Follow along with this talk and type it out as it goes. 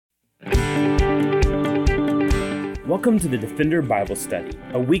Welcome to the Defender Bible Study,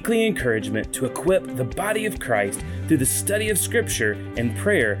 a weekly encouragement to equip the body of Christ through the study of Scripture and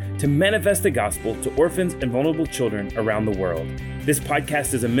prayer to manifest the gospel to orphans and vulnerable children around the world. This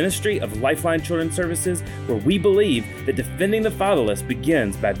podcast is a ministry of Lifeline Children's Services, where we believe that defending the fatherless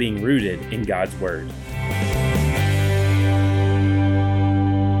begins by being rooted in God's Word.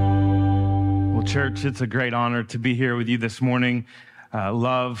 Well, church, it's a great honor to be here with you this morning.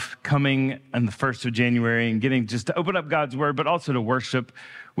 Love coming on the 1st of January and getting just to open up God's Word, but also to worship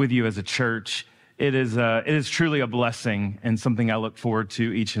with you as a church. It is truly a blessing and something I look forward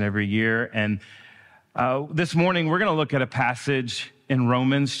to each and every year. And this morning, we're going to look at a passage in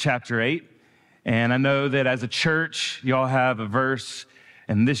Romans chapter 8. And I know that as a church, y'all have a verse,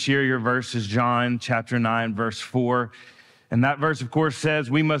 and this year your verse is John chapter 9, verse 4. And that verse, of course,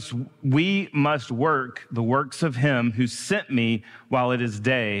 says, we must work the works of him who sent me while it is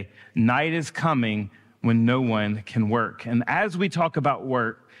day. Night is coming when no one can work. And as we talk about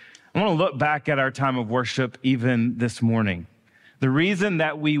work, I want to look back at our time of worship even this morning. The reason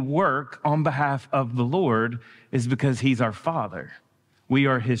that we work on behalf of the Lord is because he's our Father. We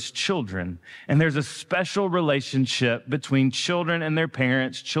are his children. And there's a special relationship between children and their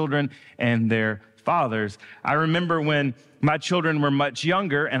parents, children and their fathers. I remember when my children were much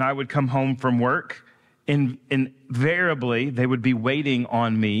younger and I would come home from work, and invariably they would be waiting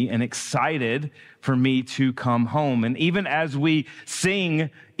on me and excited for me to come home. And even as we sing,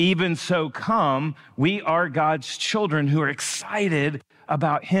 "Even So Come," we are God's children who are excited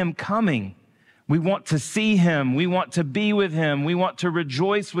about him coming. We want to see him. We want to be with him. We want to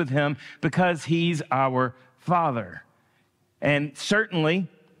rejoice with him because he's our Father. And certainly,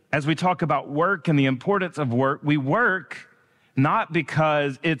 as we talk about work and the importance of work, we work not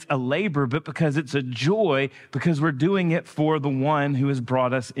because it's a labor, but because it's a joy, because we're doing it for the one who has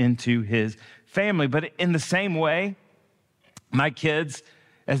brought us into his family. But in the same way, my kids,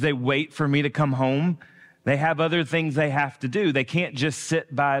 as they wait for me to come home, they have other things they have to do. They can't just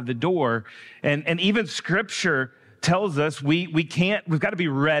sit by the door. And even Scripture tells us we've got to be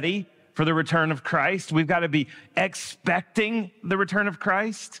ready for the return of Christ. We've got to be expecting the return of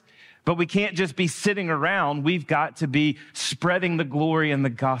Christ. But we can't just be sitting around. We've got to be spreading the glory and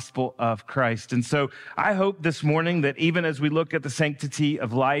the gospel of Christ. And so I hope this morning that even as we look at the sanctity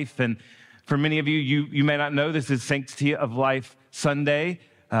of life, and for many of you may not know, this is Sanctity of Life Sunday.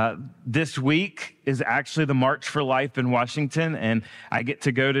 This week is actually the March for Life in Washington, and I get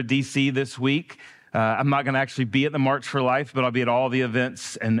to go to D.C. this week. I'm not going to actually be at the March for Life, but I'll be at all the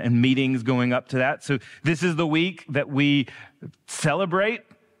events and meetings going up to that. So this is the week that we celebrate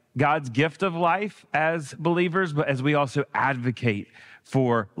God's gift of life as believers, but as we also advocate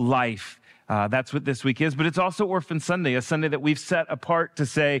for life. That's what this week is. But it's also Orphan Sunday, a Sunday that we've set apart to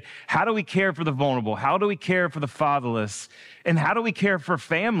say, how do we care for the vulnerable? How do we care for the fatherless? And how do we care for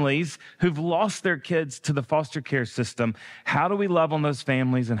families who've lost their kids to the foster care system? How do we love on those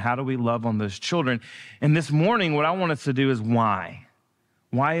families, and how do we love on those children? And this morning, what I want us to do is why?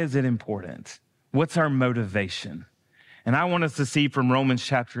 Why is it important? What's our motivation? And I want us to see from Romans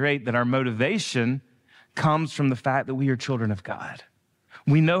chapter 8 that our motivation comes from the fact that we are children of God.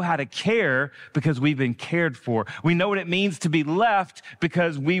 We know how to care because we've been cared for. We know what it means to be left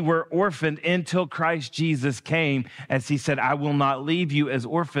because we were orphaned until Christ Jesus came, as he said, I will not leave you as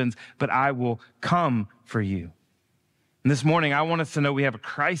orphans, but I will come for you. And this morning, I want us to know we have a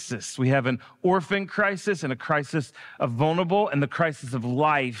crisis. We have an orphan crisis and a crisis of vulnerable and the crisis of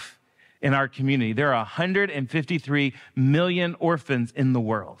life in our community. There are 153 million orphans in the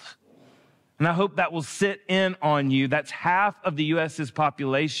world. And I hope that will sit in on you. That's half of the U.S.'s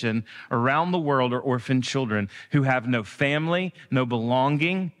population around the world are orphan children who have no family, no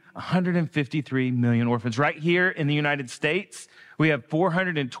belonging. 153 million orphans. Right here in the United States, we have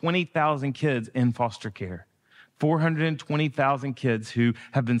 420,000 kids in foster care. 420,000 kids who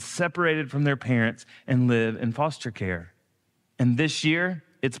have been separated from their parents and live in foster care. And this year,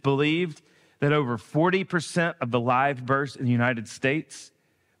 it's believed that over 40% of the live births in the United States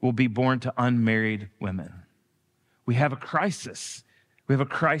will be born to unmarried women. We have a crisis. We have a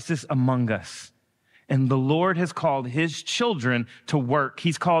crisis among us. And the Lord has called his children to work.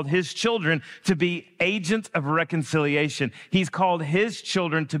 He's called his children to be agents of reconciliation. He's called his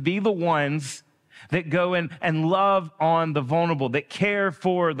children to be the ones that go in and love on the vulnerable, that care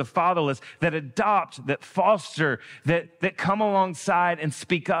for the fatherless, that adopt, that foster, that come alongside and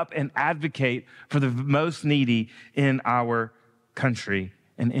speak up and advocate for the most needy in our country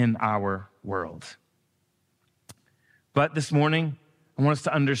and in our world. But this morning, I want us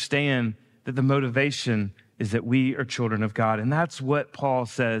to understand that the motivation is that we are children of God. And that's what Paul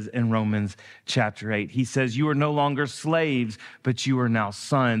says in Romans chapter 8. He says, you are no longer slaves, but you are now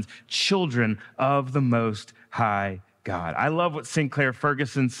sons, children of the Most High God. I love what Sinclair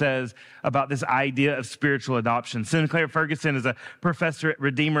Ferguson says about this idea of spiritual adoption. Sinclair Ferguson is a professor at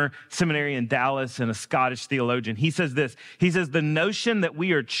Redeemer Seminary in Dallas and a Scottish theologian. He says this, he says, the notion that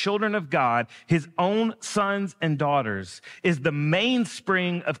we are children of God, his own sons and daughters, is the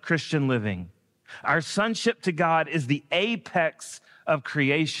mainspring of Christian living. Our sonship to God is the apex of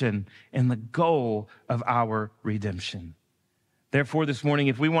creation and the goal of our redemption. Therefore, this morning,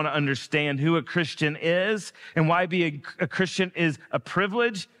 if we want to understand who a Christian is and why being a Christian is a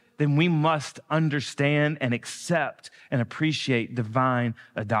privilege, then we must understand and accept and appreciate divine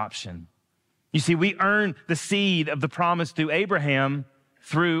adoption. You see, we earn the seed of the promise through Abraham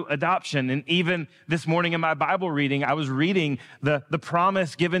through adoption. And even this morning in my Bible reading, I was reading the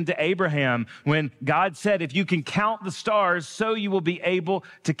promise given to Abraham when God said, if you can count the stars, so you will be able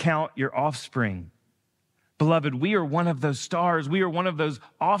to count your offspring. Beloved, we are one of those stars. We are one of those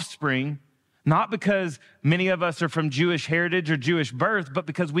offspring, not because many of us are from Jewish heritage or Jewish birth, but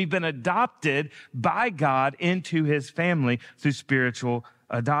because we've been adopted by God into his family through spiritual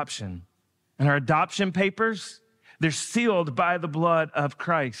adoption. And our adoption papers, they're sealed by the blood of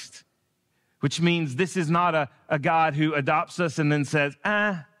Christ, which means this is not a God who adopts us and then says,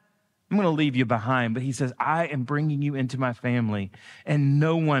 I'm going to leave you behind. But he says, I am bringing you into my family, and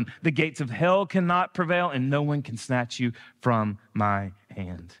the gates of hell cannot prevail, and no one can snatch you from my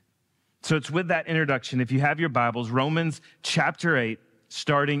hand. So it's with that introduction, if you have your Bibles, Romans chapter 8,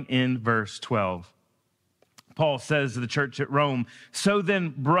 starting in verse 12. Paul says to the church at Rome, so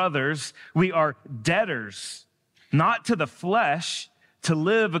then, brothers, we are debtors, not to the flesh, to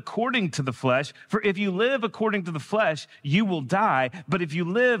live according to the flesh. For if you live according to the flesh, you will die. But if you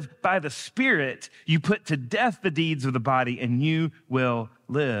live by the Spirit, you put to death the deeds of the body, and you will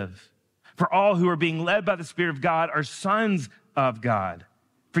live. For all who are being led by the Spirit of God are sons of God.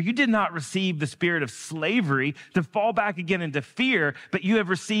 For you did not receive the spirit of slavery to fall back again into fear, but you have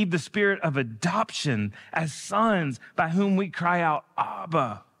received the spirit of adoption as sons, by whom we cry out,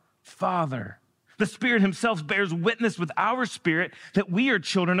 Abba, Father. The Spirit himself bears witness with our spirit that we are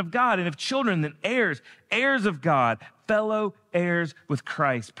children of God. And if children, then heirs, heirs of God, fellow heirs with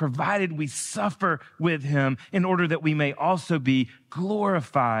Christ, provided we suffer with him in order that we may also be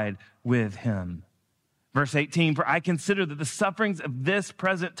glorified with him. Verse 18, for I consider that the sufferings of this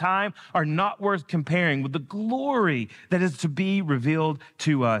present time are not worth comparing with the glory that is to be revealed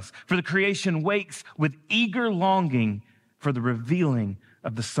to us. For the creation waits with eager longing for the revealing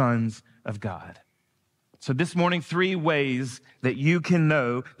of the sons of God. So this morning, 3 ways that you can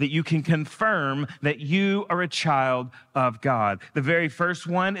know, that you can confirm that you are a child of God. The very first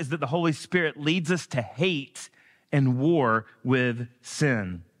one is that the Holy Spirit leads us to hate and war with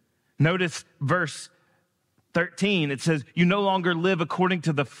sin. Notice verse 13, it says, you no longer live according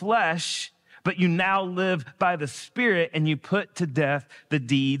to the flesh, but you now live by the Spirit, and you put to death the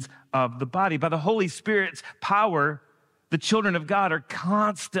deeds of the body. By the Holy Spirit's power, the children of God are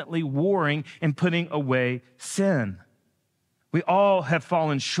constantly warring and putting away sin. We all have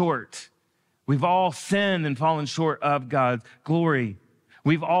fallen short. We've all sinned and fallen short of God's glory.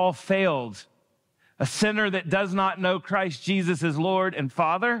 We've all failed. A sinner that does not know Christ Jesus as Lord and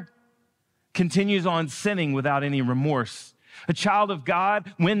Father continues on sinning without any remorse. A child of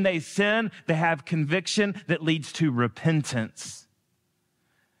God, when they sin, they have conviction that leads to repentance.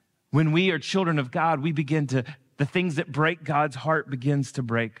 When we are children of God, the things that break God's heart begins to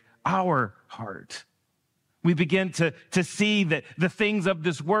break our heart. We begin to see that the things of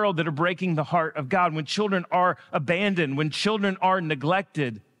this world that are breaking the heart of God, when children are abandoned, when children are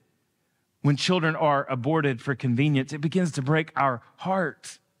neglected, when children are aborted for convenience, it begins to break our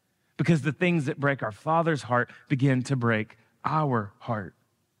heart, because the things that break our Father's heart begin to break our heart.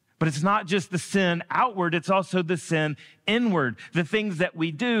 But it's not just the sin outward, it's also the sin inward. The things that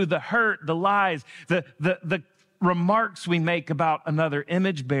we do, the hurt, the lies, the remarks we make about another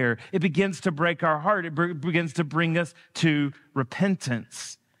image bearer, it begins to break our heart. It begins to bring us to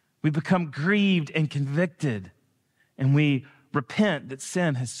repentance. We become grieved and convicted, and we repent that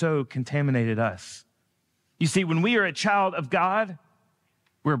sin has so contaminated us. You see, when we are a child of God,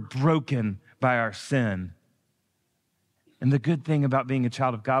 we're broken by our sin. And the good thing about being a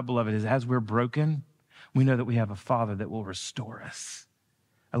child of God, beloved, is as we're broken, we know that we have a Father that will restore us.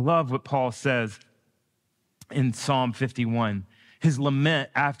 I love what Paul says in Psalm 51, his lament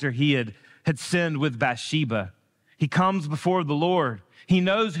after he had sinned with Bathsheba. He comes before the Lord. He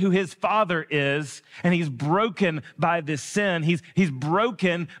knows who his father is, and he's broken by this sin. He's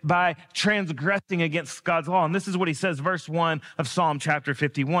broken by transgressing against God's law. And this is what he says, verse 1 of Psalm chapter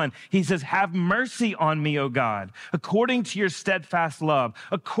 51. He says, have mercy on me, O God, according to your steadfast love,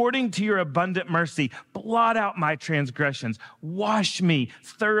 according to your abundant mercy, blot out my transgressions, wash me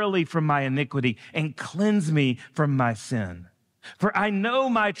thoroughly from my iniquity, and cleanse me from my sin. For I know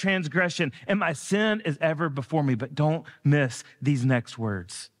my transgression and my sin is ever before me. But don't miss these next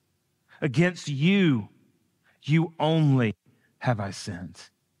words. Against you, you only have I sinned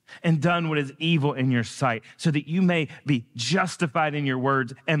and done what is evil in your sight, so that you may be justified in your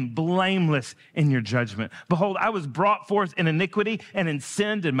words and blameless in your judgment. Behold, I was brought forth in iniquity, and in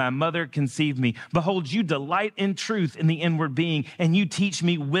sin did my mother conceive me. Behold, you delight in truth in the inward being, and you teach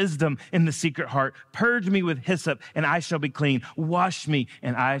me wisdom in the secret heart. Purge me with hyssop, and I shall be clean. Wash me,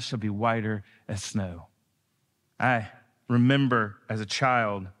 and I shall be whiter as snow. I remember as a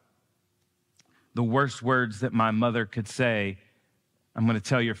child the worst words that my mother could say. I'm going to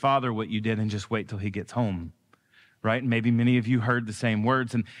tell your father what you did and just wait till he gets home, right? And maybe many of you heard the same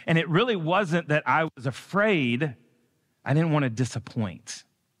words. And it really wasn't that I was afraid. I didn't want to disappoint.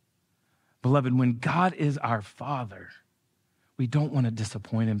 Beloved, when God is our Father, we don't want to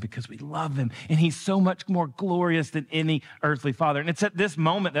disappoint him because we love him. And he's so much more glorious than any earthly father. And it's at this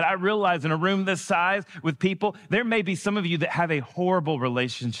moment that I realize in a room this size with people, there may be some of you that have a horrible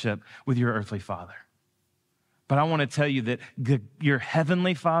relationship with your earthly father. But I want to tell you that your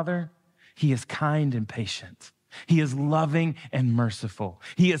heavenly Father, he is kind and patient. He is loving and merciful.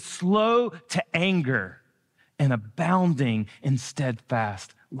 He is slow to anger and abounding in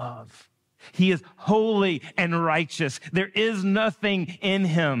steadfast love. He is holy and righteous. There is nothing in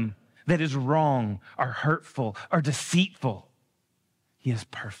him that is wrong or hurtful or deceitful. He is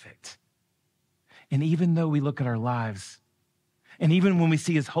perfect. And even though we look at our lives, and even when we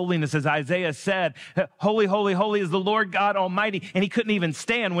see his holiness, as Isaiah said, holy, holy, holy is the Lord God Almighty. And he couldn't even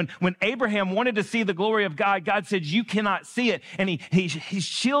stand. When Abraham wanted to see the glory of God, God said, you cannot see it. And he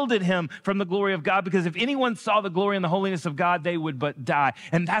shielded him from the glory of God, because if anyone saw the glory and the holiness of God, they would but die.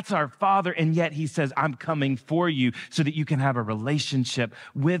 And that's our Father. And yet he says, I'm coming for you so that you can have a relationship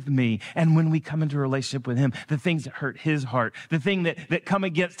with me. And when we come into a relationship with him, the things that hurt his heart, the thing that come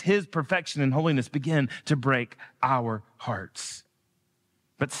against his perfection and holiness begin to break our hearts.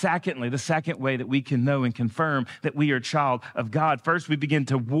 But secondly, the second way that we can know and confirm that we are a child of God, first we begin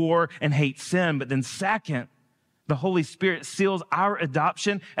to war and hate sin, but then second, the Holy Spirit seals our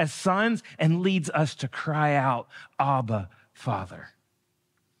adoption as sons and leads us to cry out, Abba, Father.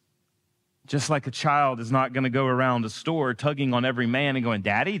 Just like a child is not going to go around a store tugging on every man and going,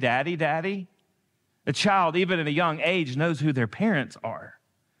 Daddy, Daddy, Daddy. A child, even at a young age, knows who their parents are.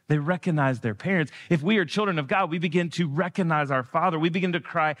 They recognize their parents. If we are children of God, we begin to recognize our Father. We begin to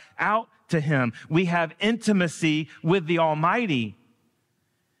cry out to him. We have intimacy with the Almighty.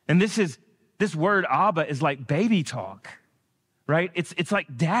 And this word Abba is like baby talk, right? It's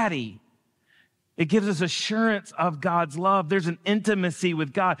like daddy. It gives us assurance of God's love. There's an intimacy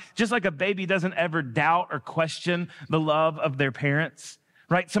with God. Just like a baby doesn't ever doubt or question the love of their parents,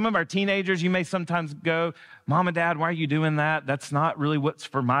 right? Some of our teenagers, you may sometimes go, Mom and Dad, why are you doing that? That's not really what's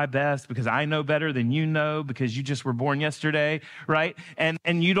for my best, because I know better than you know, because you just were born yesterday, right? And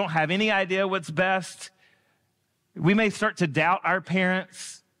you don't have any idea what's best. We may start to doubt our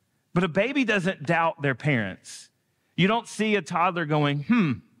parents, but a baby doesn't doubt their parents. You don't see a toddler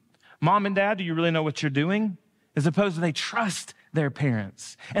going, Mom and Dad, do you really know what you're doing? As opposed to they trust their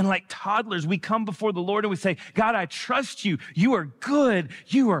parents. And like toddlers, we come before the Lord and we say, God, I trust you. You are good.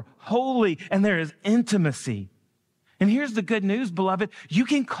 You are holy. And there is intimacy. And here's the good news, beloved. You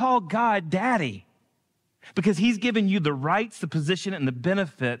can call God Daddy, because he's given you the rights, the position, and the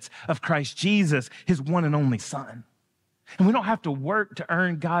benefits of Christ Jesus, his one and only Son. And we don't have to work to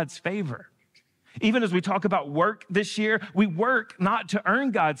earn God's favor. Even as we talk about work this year, we work not to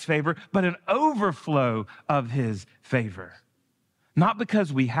earn God's favor, but an overflow of his favor. Not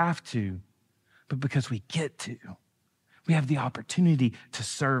because we have to, but because we get to. We have the opportunity to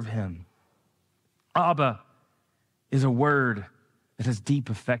serve him. Abba is a word that has deep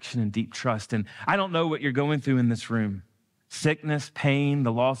affection and deep trust. And I don't know what you're going through in this room. Sickness, pain,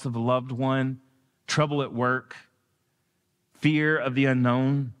 the loss of a loved one, trouble at work, fear of the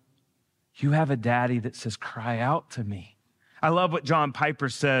unknown. You have a daddy that says, cry out to me. I love what John Piper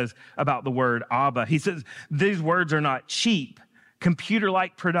says about the word Abba. He says, these words are not cheap,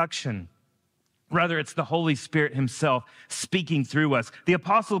 computer-like production. Rather, it's the Holy Spirit himself speaking through us. The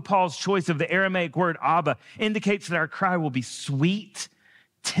Apostle Paul's choice of the Aramaic word Abba indicates that our cry will be sweet,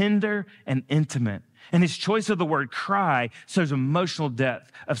 tender, and intimate. And his choice of the word cry shows emotional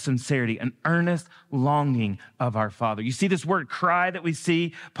depth of sincerity, an earnest longing of our Father. You see, this word cry that we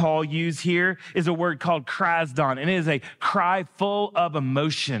see Paul use here is a word called krasdon, and it is a cry full of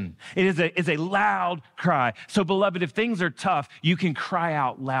emotion. It is a loud cry. So, beloved, if things are tough, you can cry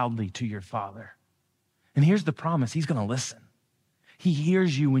out loudly to your Father. And here's the promise. He's going to listen. He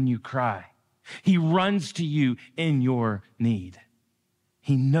hears you when you cry. He runs to you in your need.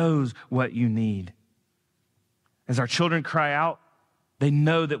 He knows what you need. As our children cry out, they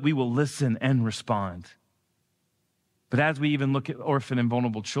know that we will listen and respond. But as we even look at orphan and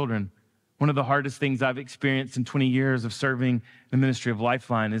vulnerable children, one of the hardest things I've experienced in 20 years of serving the ministry of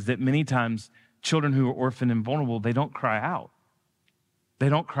Lifeline is that many times children who are orphan and vulnerable, they don't cry out. They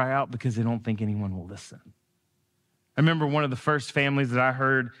don't cry out because they don't think anyone will listen. I remember one of the first families that I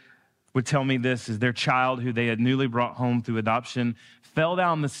heard would tell me this is their child who they had newly brought home through adoption fell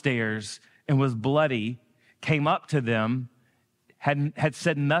down the stairs and was bloody, came up to them, had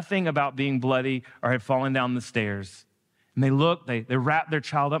said nothing about being bloody or had fallen down the stairs. And they looked, they wrapped their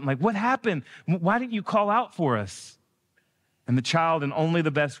child up. I'm like, what happened? Why didn't you call out for us? And the child, in only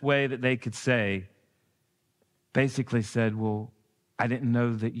the best way that they could say, basically said, well, I didn't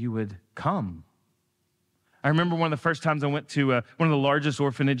know that you would come. I remember one of the first times I went to one of the largest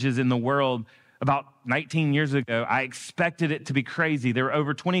orphanages in the world about 19 years ago. I expected it to be crazy. There were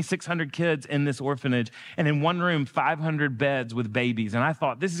over 2,600 kids in this orphanage, and in one room, 500 beds with babies. And I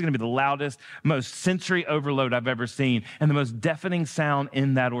thought, this is going to be the loudest, most sensory overload I've ever seen. And the most deafening sound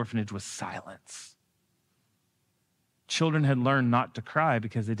in that orphanage was silence. Children had learned not to cry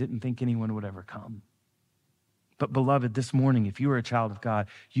because they didn't think anyone would ever come. But beloved, this morning, if you are a child of God,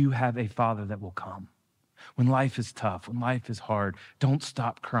 you have a Father that will come. When life is tough, when life is hard, don't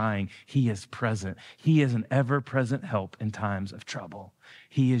stop crying. He is present. He is an ever-present help in times of trouble.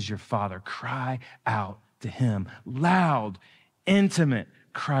 He is your Father. Cry out to him. Loud, intimate,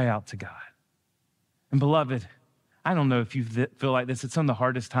 cry out to God. And beloved, I don't know if you feel like this at some of the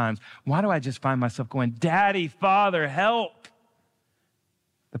hardest times. Why do I just find myself going, Daddy, Father, help?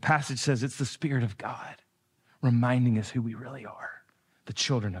 The passage says it's the Spirit of God reminding us who we really are, the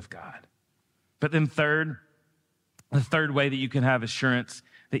children of God. But then the third way that you can have assurance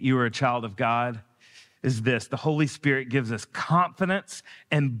that you are a child of God is this. The Holy Spirit gives us confidence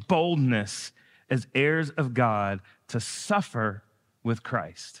and boldness as heirs of God to suffer with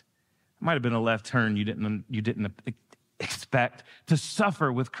Christ. It might have been a left turn you didn't expect, to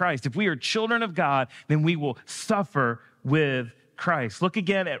suffer with Christ. If we are children of God, then we will suffer with Christ. Look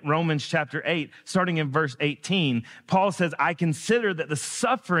again at Romans chapter 8, starting in verse 18. Paul says, I consider that the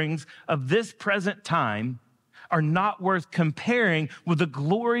sufferings of this present time are not worth comparing with the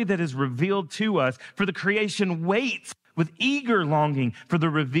glory that is revealed to us. For the creation waits with eager longing for the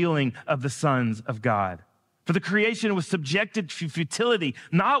revealing of the sons of God. For the creation was subjected to futility,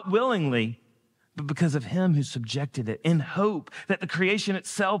 not willingly, but because of him who subjected it, in hope that the creation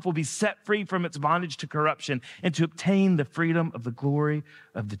itself will be set free from its bondage to corruption and to obtain the freedom of the glory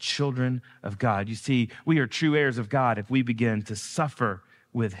of the children of God. You see, we are true heirs of God if we begin to suffer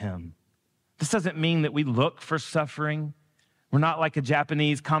with him. This doesn't mean that we look for suffering. We're not like a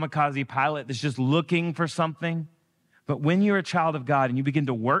Japanese kamikaze pilot that's just looking for something. But when you're a child of God and you begin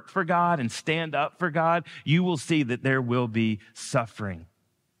to work for God and stand up for God, you will see that there will be suffering.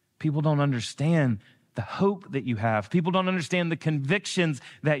 People don't understand the hope that you have. People don't understand the convictions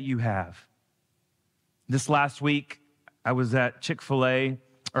that you have. This last week, I was at Chick-fil-A,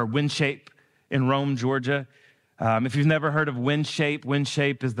 or WinShape in Rome, Georgia. If you've never heard of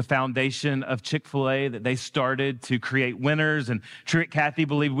WinShape is the foundation of Chick-fil-A that they started to create winners. And Truett Cathy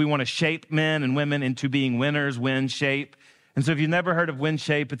believed we want to shape men and women into being winners, WinShape. And so if you've never heard of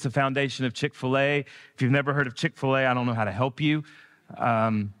WinShape, it's a foundation of Chick-fil-A. If you've never heard of Chick-fil-A, I don't know how to help you.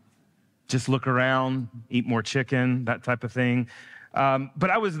 Just look around, eat more chicken, that type of thing. But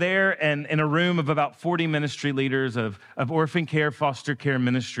I was there and in a room of about 40 ministry leaders of orphan care, foster care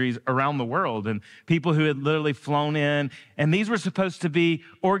ministries around the world, and people who had literally flown in. And these were supposed to be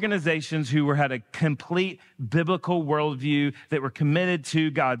organizations who had a complete biblical worldview that were committed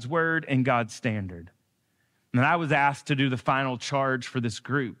to God's word and God's standard. And I was asked to do the final charge for this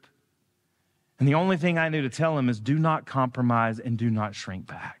group. And the only thing I knew to tell them is do not compromise and do not shrink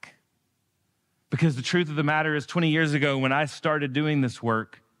back. Because the truth of the matter is 20 years ago when I started doing this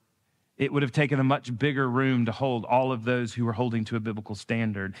work, it would have taken a much bigger room to hold all of those who were holding to a biblical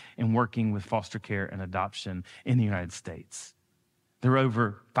standard and working with foster care and adoption in the United States. There were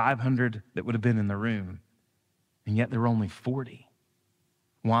over 500 that would have been in the room, and yet there were only 40.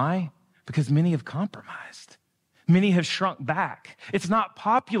 Why? Because many have compromised. Many have shrunk back. It's not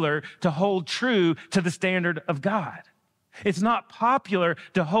popular to hold true to the standard of God. It's not popular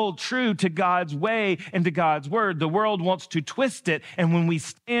to hold true to God's way and to God's word. The world wants to twist it. And when we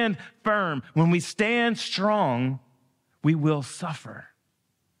stand firm, when we stand strong, we will suffer.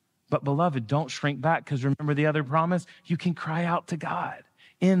 But beloved, don't shrink back, because remember the other promise? You can cry out to God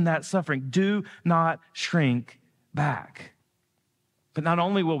in that suffering. Do not shrink back. But not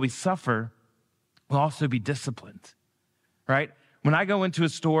only will we suffer, we'll also be disciplined, right? When I go into a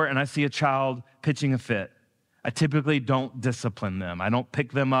store and I see a child pitching a fit, I typically don't discipline them. I don't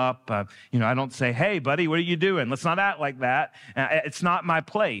pick them up. I don't say, hey, buddy, what are you doing? Let's not act like that. It's not my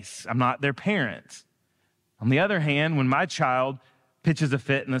place. I'm not their parent. On the other hand, when my child pitches a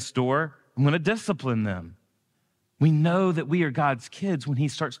fit in a store, I'm going to discipline them. We know that we are God's kids when he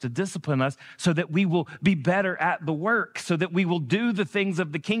starts to discipline us so that we will be better at the work, so that we will do the things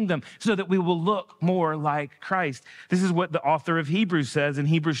of the kingdom, so that we will look more like Christ. This is what the author of Hebrews says in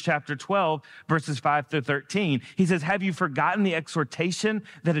Hebrews chapter 12, verses 5 through 13. He says, have you forgotten the exhortation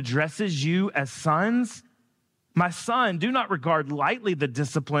that addresses you as sons? My son, do not regard lightly the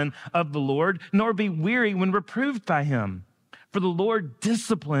discipline of the Lord, nor be weary when reproved by him. For the Lord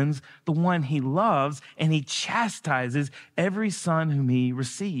disciplines the one he loves, and he chastises every son whom he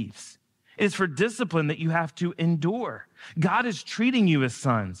receives. It is for discipline that you have to endure. God is treating you as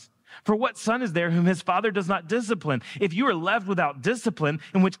sons. For what son is there whom his father does not discipline? If you are left without discipline,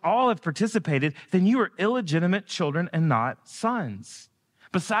 in which all have participated, then you are illegitimate children and not sons.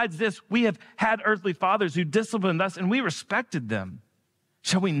 Besides this, we have had earthly fathers who disciplined us, and we respected them.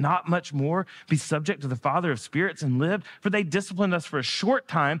 Shall we not much more be subject to the Father of spirits and live? For they disciplined us for a short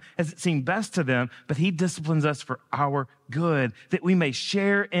time as it seemed best to them, but he disciplines us for our good, that we may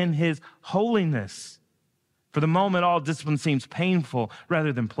share in his holiness. For the moment, all discipline seems painful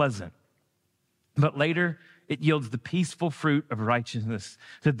rather than pleasant. But later, it yields the peaceful fruit of righteousness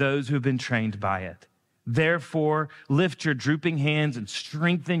to those who have been trained by it. Therefore, lift your drooping hands and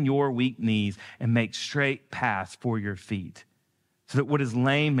strengthen your weak knees and make straight paths for your feet, so that what is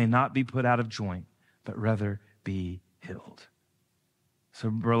lame may not be put out of joint, but rather be healed. So,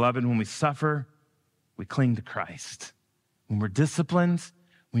 beloved, when we suffer, we cling to Christ. When we're disciplined,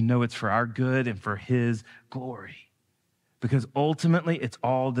 we know it's for our good and for his glory. Because ultimately, it's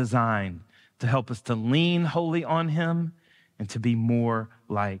all designed to help us to lean wholly on him and to be more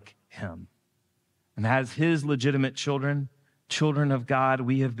like him. And as his legitimate children, children of God,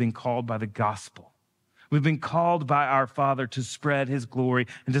 we have been called by the gospel. We've been called by our Father to spread his glory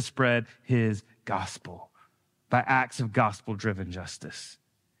and to spread his gospel by acts of gospel-driven justice.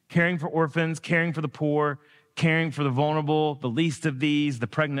 Caring for orphans, caring for the poor, caring for the vulnerable, the least of these, the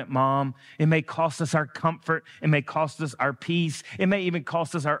pregnant mom. It may cost us our comfort. It may cost us our peace. It may even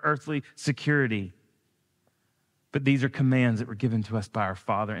cost us our earthly security. But these are commands that were given to us by our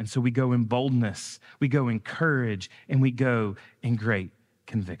Father. And so we go in boldness, we go in courage, and we go in great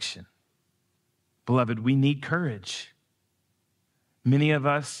conviction. Beloved, we need courage. Many of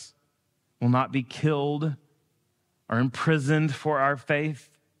us will not be killed or imprisoned for our faith,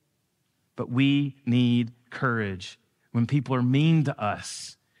 but we need courage when people are mean to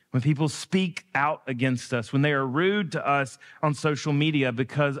us, when people speak out against us, when they are rude to us on social media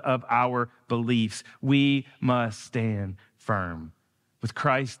because of our beliefs. We must stand firm. With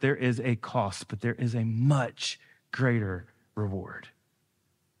Christ, there is a cost, but there is a much greater reward.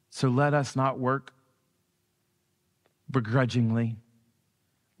 So let us not work begrudgingly.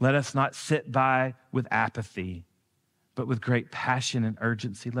 Let us not sit by with apathy, but with great passion and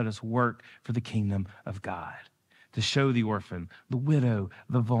urgency. Let us work for the kingdom of God, to show the orphan, the widow,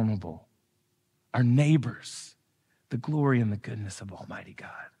 the vulnerable, our neighbors, the glory and the goodness of Almighty God.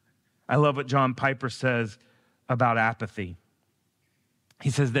 I love what John Piper says about apathy.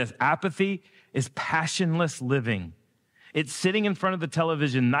 He says this: apathy is passionless living. It's sitting in front of the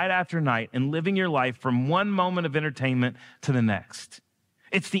television night after night and living your life from one moment of entertainment to the next.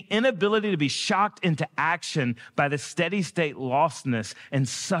 It's the inability to be shocked into action by the steady state lostness and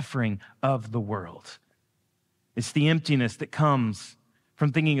suffering of the world. It's the emptiness that comes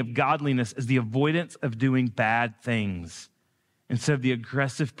from thinking of godliness as the avoidance of doing bad things instead of the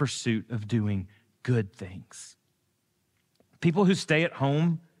aggressive pursuit of doing good things. People who stay at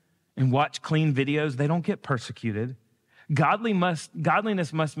home and watch clean videos, they don't get persecuted.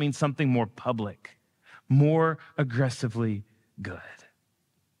 Godliness must mean something more public, more aggressively good.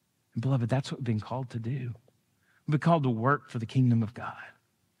 And beloved, that's what we've been called to do. We've been called to work for the kingdom of God,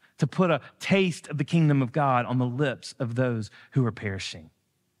 to put a taste of the kingdom of God on the lips of those who are perishing,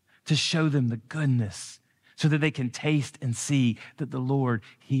 to show them the goodness so that they can taste and see that the Lord,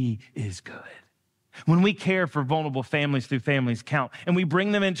 he is good. When we care for vulnerable families through Families Count, and we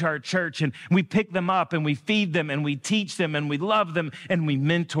bring them into our church, and we pick them up, and we feed them, and we teach them, and we love them, and we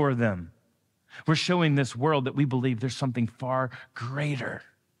mentor them, we're showing this world that we believe there's something far greater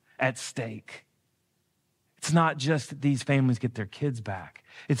at stake. It's not just that these families get their kids back.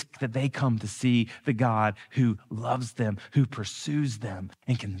 It's that they come to see the God who loves them, who pursues them,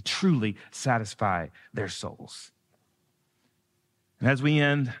 and can truly satisfy their souls. And as we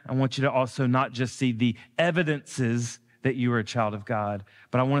end, I want you to also not just see the evidences that you are a child of God,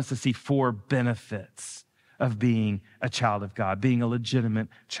 but I want us to see 4 benefits of being a child of God, being a legitimate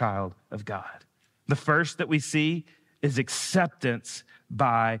child of God. The first that we see is acceptance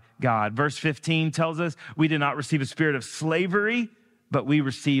by God. Verse 15 tells us we did not receive a spirit of slavery, but we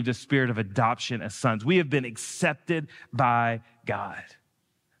received a spirit of adoption as sons. We have been accepted by God.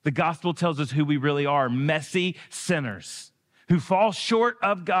 The gospel tells us who we really are, messy sinners who fall short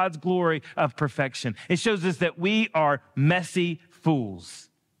of God's glory of perfection. It shows us that we are messy fools.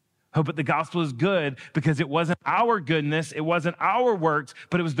 Oh, but the gospel is good because it wasn't our goodness, it wasn't our works,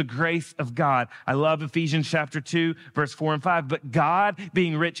 but it was the grace of God. I love Ephesians chapter 2, verse 4 and 5. But God,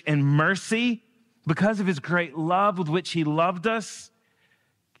 being rich in mercy, because of his great love with which he loved us,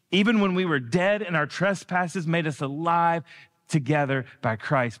 even when we were dead in our trespasses, made us alive together by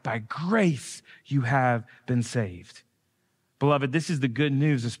Christ. By grace, you have been saved. Beloved, this is the good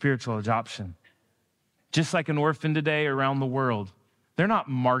news of spiritual adoption. Just like an orphan today around the world, they're not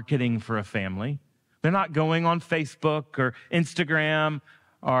marketing for a family. They're not going on Facebook or Instagram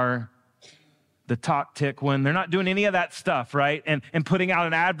or the Talk Tick one. They're not doing any of that stuff, right? And putting out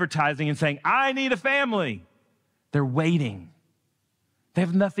an advertising and saying, I need a family. They're waiting. They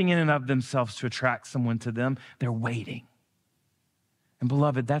have nothing in and of themselves to attract someone to them. They're waiting. And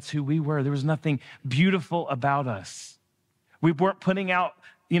beloved, that's who we were. There was nothing beautiful about us. We weren't putting out,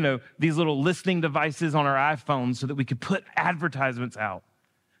 these little listening devices on our iPhones so that we could put advertisements out.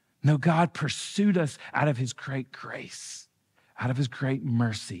 No, God pursued us out of his great grace, out of his great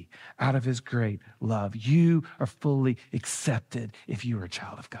mercy, out of his great love. You are fully accepted if you are a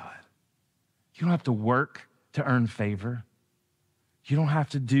child of God. You don't have to work to earn favor. You don't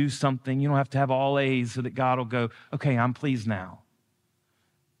have to do something. You don't have to have all A's so that God will go, okay, I'm pleased now.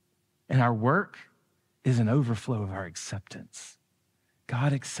 And our work is an overflow of our acceptance.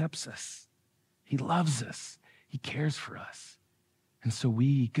 God accepts us. He loves us. He cares for us. And so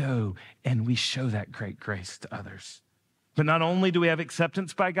we go and we show that great grace to others. But not only do we have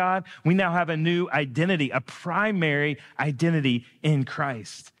acceptance by God, we now have a new identity, a primary identity in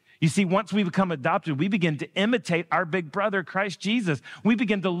Christ. You see, once we become adopted, we begin to imitate our big brother, Christ Jesus. We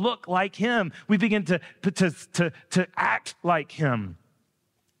begin to look like him. We begin to act like him.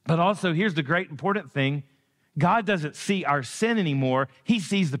 But also, here's the great important thing. God doesn't see our sin anymore. He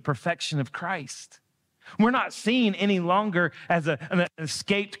sees the perfection of Christ. We're not seen any longer as an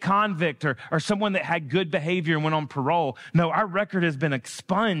escaped convict or someone that had good behavior and went on parole. No, our record has been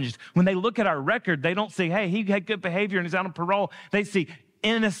expunged. When they look at our record, they don't say, hey, he had good behavior and he's out on parole. They see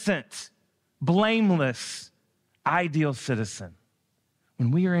innocent, blameless, ideal citizen.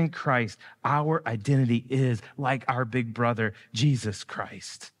 When we are in Christ, our identity is like our big brother, Jesus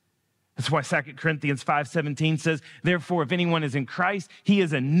Christ. That's why 2 Corinthians 5:17 says, therefore, if anyone is in Christ, he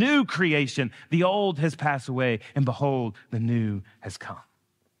is a new creation. The old has passed away, and behold, the new has come.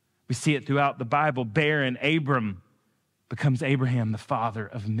 We see it throughout the Bible. Barren Abram becomes Abraham, the father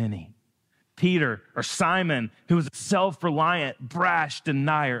of many. Peter, or Simon, who was a self-reliant, brash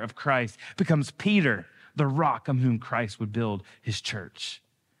denier of Christ, becomes Peter, the rock on whom Christ would build his church.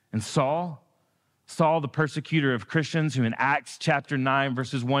 And Saul, the persecutor of Christians, who in Acts chapter 9,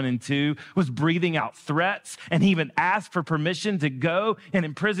 verses 1 and 2, was breathing out threats and he even asked for permission to go and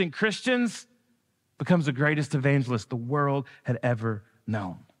imprison Christians, becomes the greatest evangelist the world had ever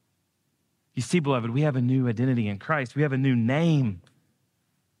known. You see, beloved, we have a new identity in Christ. We have a new name.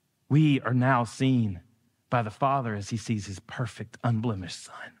 We are now seen by the Father as he sees his perfect, unblemished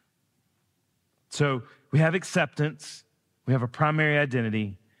Son. So we have acceptance, we have a primary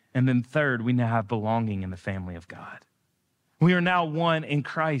identity, and then third, we now have belonging in the family of God. We are now one in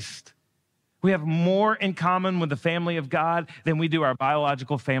Christ. We have more in common with the family of God than we do our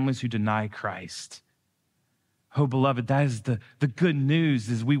biological families who deny Christ. Oh, beloved, that is the good news,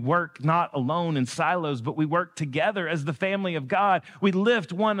 is we work not alone in silos, but we work together as the family of God. We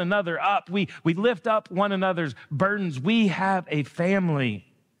lift one another up. We lift up one another's burdens. We have a family.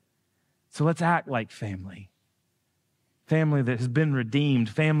 So let's act like family. Family that has been redeemed,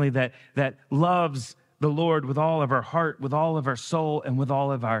 family that loves the Lord with all of our heart, with all of our soul, and with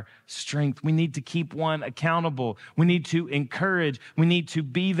all of our strength. We need to keep one accountable. We need to encourage. We need to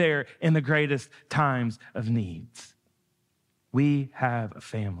be there in the greatest times of needs. We have a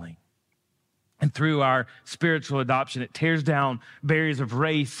family. And through our spiritual adoption, it tears down barriers of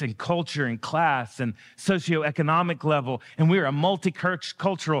race and culture and class and socioeconomic level. And we're a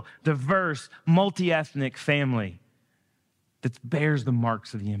multicultural, diverse, multi-ethnic family that bears the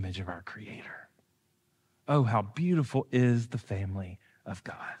marks of the image of our Creator. Oh, how beautiful is the family of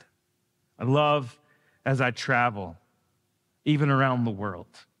God. I love, as I travel, even around the world,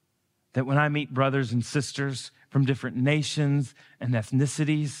 that when I meet brothers and sisters from different nations and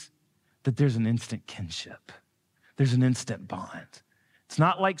ethnicities, that there's an instant kinship. There's an instant bond. It's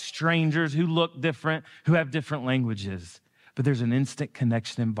not like strangers who look different, who have different languages, but there's an instant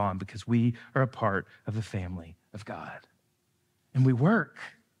connection and bond because we are a part of the family of God. And we work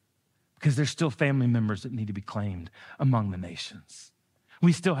because there's still family members that need to be claimed among the nations.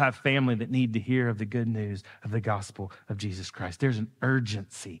 We still have family that need to hear of the good news of the gospel of Jesus Christ. There's an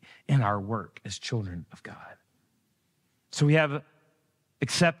urgency in our work as children of God. So we have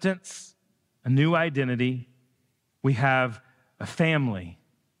acceptance, a new identity. We have a family.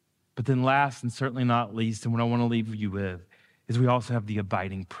 But then last and certainly not least, and what I want to leave you with, is we also have the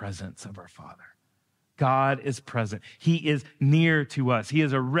abiding presence of our Father. God is present. He is near to us. He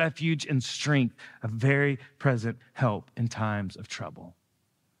is a refuge and strength, a very present help in times of trouble.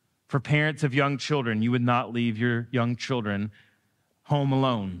 For parents of young children, you would not leave your young children home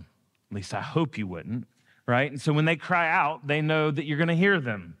alone. At least I hope you wouldn't, right? And so when they cry out, they know that you're going to hear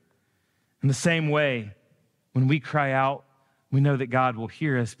them. In the same way, when we cry out, we know that God will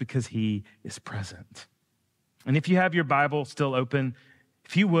hear us because he is present. And if you have your Bible still open,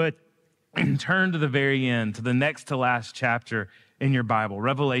 if you would, turn to the very end, to the next to last chapter in your Bible,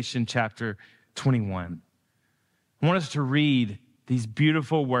 Revelation chapter 21. I want us to read these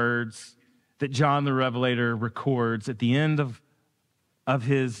beautiful words that John the Revelator records at the end of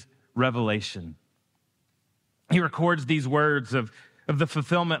his revelation. He records these words of the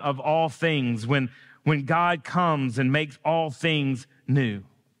fulfillment of all things when God comes and makes all things new.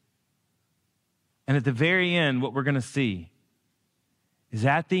 And at the very end, what we're going to see is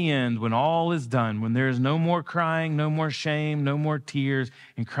at the end, when all is done, when there is no more crying, no more shame, no more tears,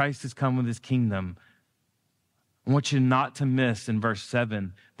 and Christ has come with his kingdom, I want you not to miss in verse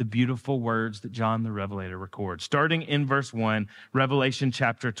 7 the beautiful words that John the Revelator records. Starting in verse 1, Revelation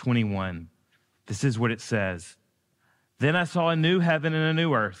chapter 21. This is what it says. Then I saw a new heaven and a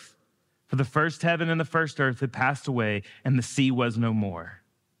new earth, for the first heaven and the first earth had passed away, and the sea was no more.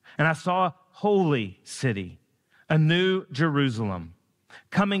 And I saw a holy city, a new Jerusalem,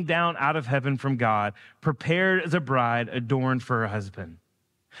 coming down out of heaven from God, prepared as a bride adorned for her husband.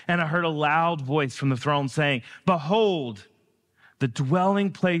 And I heard a loud voice from the throne saying, "Behold, the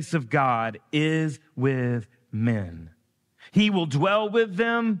dwelling place of God is with men. He will dwell with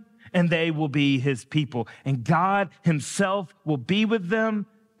them, and they will be his people. And God himself will be with them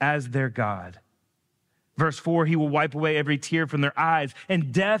as their God." Verse 4, he will wipe away every tear from their eyes,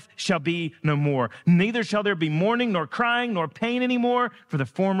 and death shall be no more. Neither shall there be mourning, nor crying, nor pain anymore, for the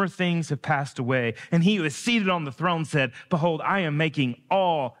former things have passed away. And he who is seated on the throne said, "Behold, I am making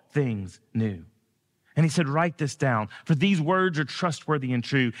all things new." And he said, "Write this down, for these words are trustworthy and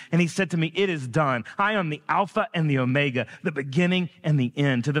true." And he said to me, "It is done. I am the Alpha and the Omega, the beginning and the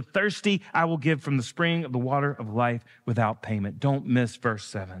end. To the thirsty, I will give from the spring of the water of life without payment." Don't miss verse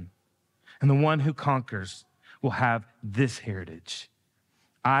 7. And the one who conquers will have this heritage.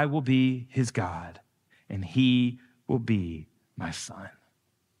 I will be his God, and he will be my son.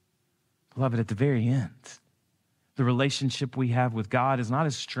 Beloved, at the very end, the relationship we have with God is not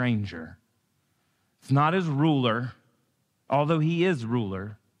as stranger. It's not as ruler, although he is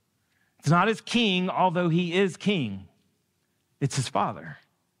ruler. It's not as king, although he is king. It's his father.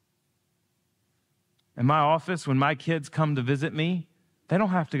 In my office, when my kids come to visit me, they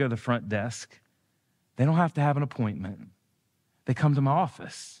don't have to go to the front desk. They don't have to have an appointment. They come to my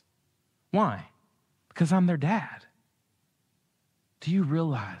office. Why? Because I'm their dad. Do you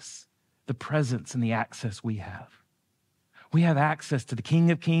realize the presence and the access we have? We have access to the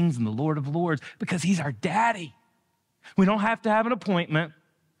King of Kings and the Lord of Lords because he's our daddy. We don't have to have an appointment.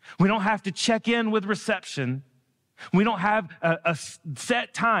 We don't have to check in with reception. We don't have a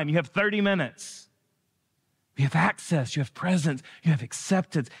set time. You have 30 minutes. You have access, you have presence, you have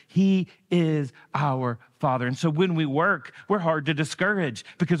acceptance. He is our Father. And so when we work, we're hard to discourage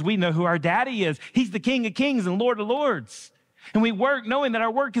because we know who our daddy is. He's the King of Kings and Lord of Lords. And we work knowing that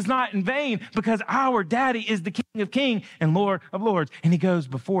our work is not in vain because our daddy is the King of Kings and Lord of Lords. And he goes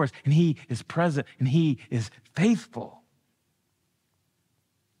before us and he is present and he is faithful.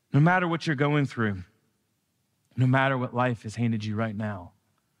 No matter what you're going through, no matter what life has handed you right now,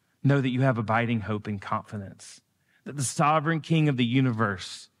 know that you have abiding hope and confidence that the sovereign King of the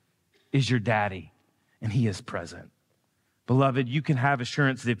universe is your daddy and he is present. Beloved, you can have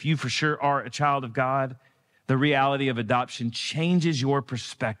assurance that if you for sure are a child of God, the reality of adoption changes your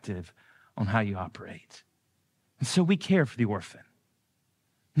perspective on how you operate. And so we care for the orphan,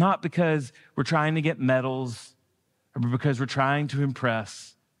 not because we're trying to get medals or because we're trying to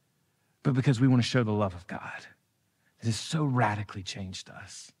impress, but because we want to show the love of God that has so radically changed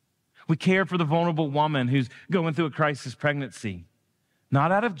us. We care for the vulnerable woman who's going through a crisis pregnancy,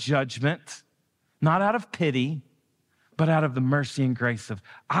 not out of judgment, not out of pity, but out of the mercy and grace of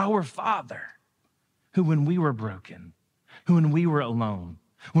our Father, who when we were broken, who when we were alone,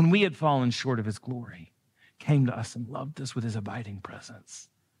 when we had fallen short of his glory, came to us and loved us with his abiding presence.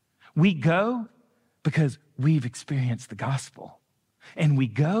 We go because we've experienced the gospel, and we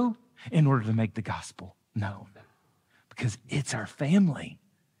go in order to make the gospel known because it's our family.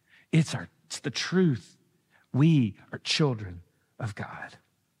 It's the truth. We are children of God.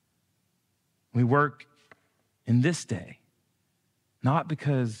 We work in this day, not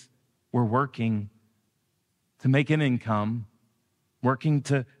because we're working to make an income, working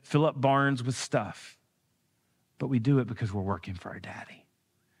to fill up barns with stuff, but we do it because we're working for our daddy.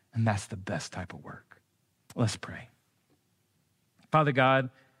 And that's the best type of work. Let's pray. Father God,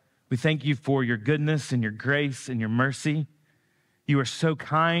 we thank you for your goodness and your grace and your mercy. You are so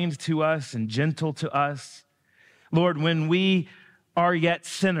kind to us and gentle to us. Lord, when we are yet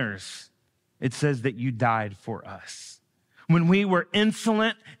sinners, it says that you died for us. When we were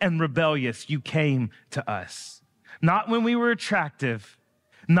insolent and rebellious, you came to us. Not when we were attractive,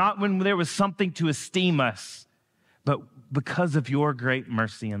 not when there was something to esteem us, but because of your great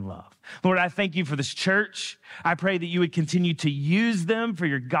mercy and love. Lord, I thank you for this church. I pray that you would continue to use them for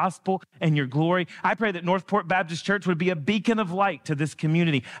your gospel and your glory. I pray that Northport Baptist Church would be a beacon of light to this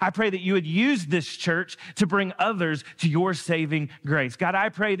community. I pray that you would use this church to bring others to your saving grace. God, I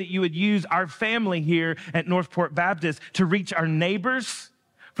pray that you would use our family here at Northport Baptist to reach our neighbors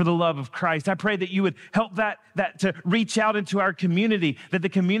for the love of Christ. I pray that you would help that to reach out into our community, that the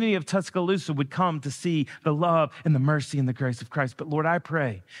community of Tuscaloosa would come to see the love and the mercy and the grace of Christ. But Lord, I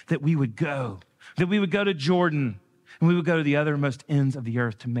pray that we would go to Jordan, and we would go to the uttermost ends of the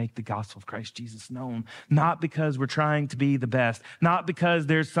earth to make the gospel of Christ Jesus known, not because we're trying to be the best, not because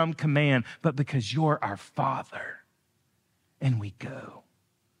there's some command, but because you're our Father, and we go.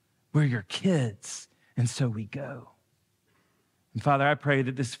 We're your kids, and so we go. And Father, I pray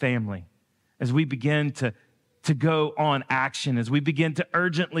that this family, as we begin to go on action, as we begin to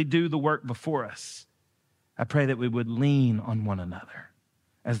urgently do the work before us, I pray that we would lean on one another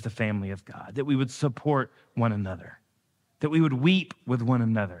as the family of God, that we would support one another, that we would weep with one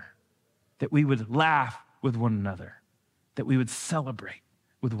another, that we would laugh with one another, that we would celebrate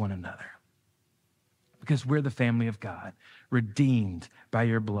with one another. Because we're the family of God, redeemed by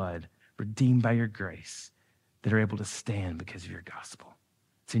your blood, redeemed by your grace, that are able to stand because of your gospel.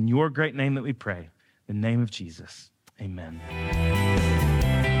 It's in your great name that we pray, in the name of Jesus. Amen.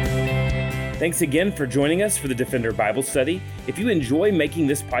 Thanks again for joining us for the Defender Bible Study. If you enjoy making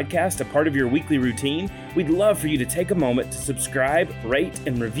this podcast a part of your weekly routine, we'd love for you to take a moment to subscribe, rate,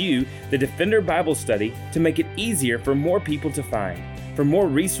 and review the Defender Bible Study to make it easier for more people to find. For more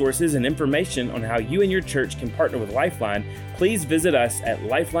resources and information on how you and your church can partner with Lifeline, please visit us at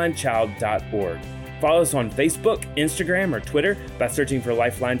lifelinechild.org. Follow us on Facebook, Instagram, or Twitter by searching for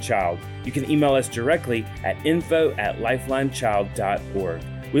Lifeline Child. You can email us directly at info@lifelinechild.org.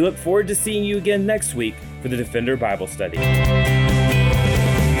 We look forward to seeing you again next week for the Defender Bible Study.